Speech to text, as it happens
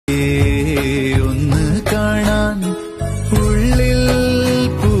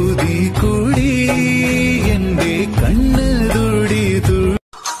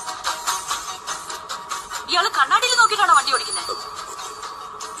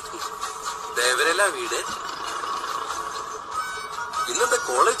ദേവരല്ല വീട്. ഇന്നത്തെ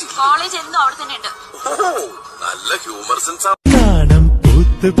കോളേജ് എന്നും അവിടെ തന്നെ ഉണ്ട്. നല്ല ഹ്യൂമർ സെൻസ്. നാണം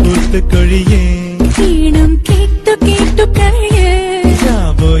പൂത്ത് പൂത്ത് കൊഴിയേ, ഈണം കേട്ടു കേട്ടു കഴിയേ,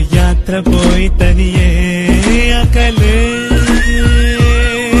 യാവോ യാത്ര പോയി തനിയേ അകലേ,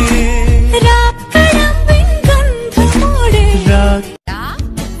 രാക്കടമ്പിൻ ഗന്ധമോടെ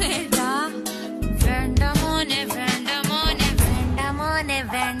വേണ്ട മോനെ വേണ്ട മോനെ വേണ്ട മോനെ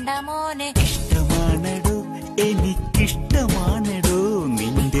വേണ്ട മോനെ. ഇഷ്ടമാണടോ എനിക്കിഷ്ടമാണടോ,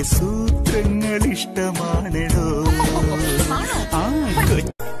 നിന്റെ സൂത്രങ്ങൾ ഇഷ്ടമാണടോ.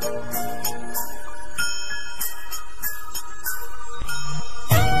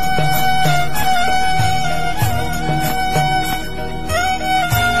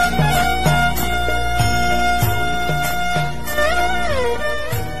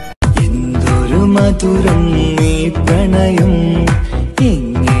 എന്തൊരു മധുരം നീ പ്രണയം,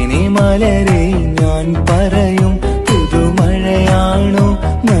 എങ്ങനെ മലരെ ഞാൻ പറയും. പുതുമഴയാണോ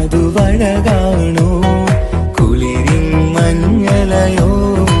മധുവഴകാണോ കുളിരിൻ മഞ്ഞളയോ.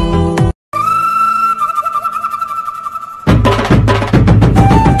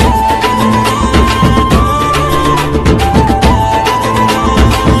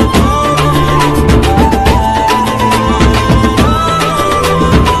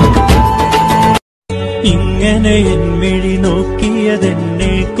 ഇങ്ങനെ എന്മിഴി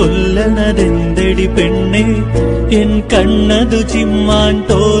നോക്കിയതെന്നെ കൊല്ലണതെന്തടി പെണ്ണെ, എൻ കണ്ണതു ചിമ്മാൻ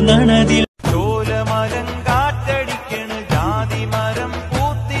തോന്നണതിൽ. ചോലമരം കാറ്റടിക്കണ്, ജാതി മരം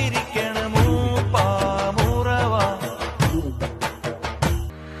പൂത്തിരിക്കണ്, മൂപ്പാ മുറവാ.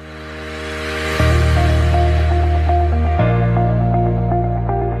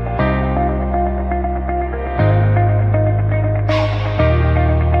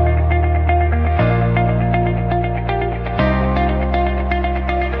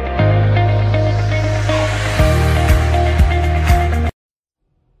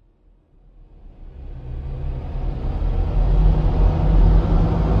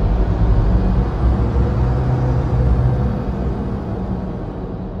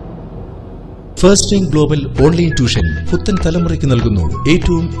 First time global online tuition പുത്തൻ തലമുറയ്ക്ക് നൽകുന്നു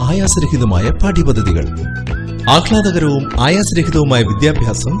ഏറ്റവും ആയാസരഹിതമായ പാഠ്യപദ്ധതികൾ. ആഹ്ലാദകരവും ആയാസരഹിതവുമായ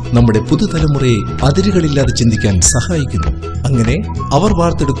വിദ്യാഭ്യാസം നമ്മുടെ പുതുതലമുറയെ അതിരുകളില്ലാതെ ചിന്തിക്കാൻ സഹായിക്കുന്നു. അങ്ങനെ അവർ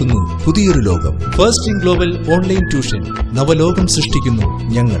വാർത്തെടുക്കുന്നു പുതിയൊരു ലോകം. First time global online tuition നവലോകം സൃഷ്ടിക്കുന്നു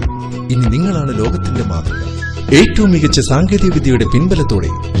ഞങ്ങൾ. ഇനി നിങ്ങളാണ് ലോകത്തിന്റെ മാതൃക. ഏറ്റവും മികച്ച സാങ്കേതിക വിദ്യയുടെ പിൻബലത്തോടെ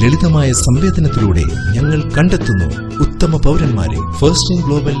ലളിതമായ സംവേദനത്തിലൂടെ ഞങ്ങൾ കണ്ടെത്തുന്നു ഉത്തമ പൗരന്മാരെ. First time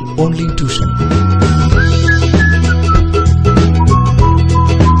global online tuition.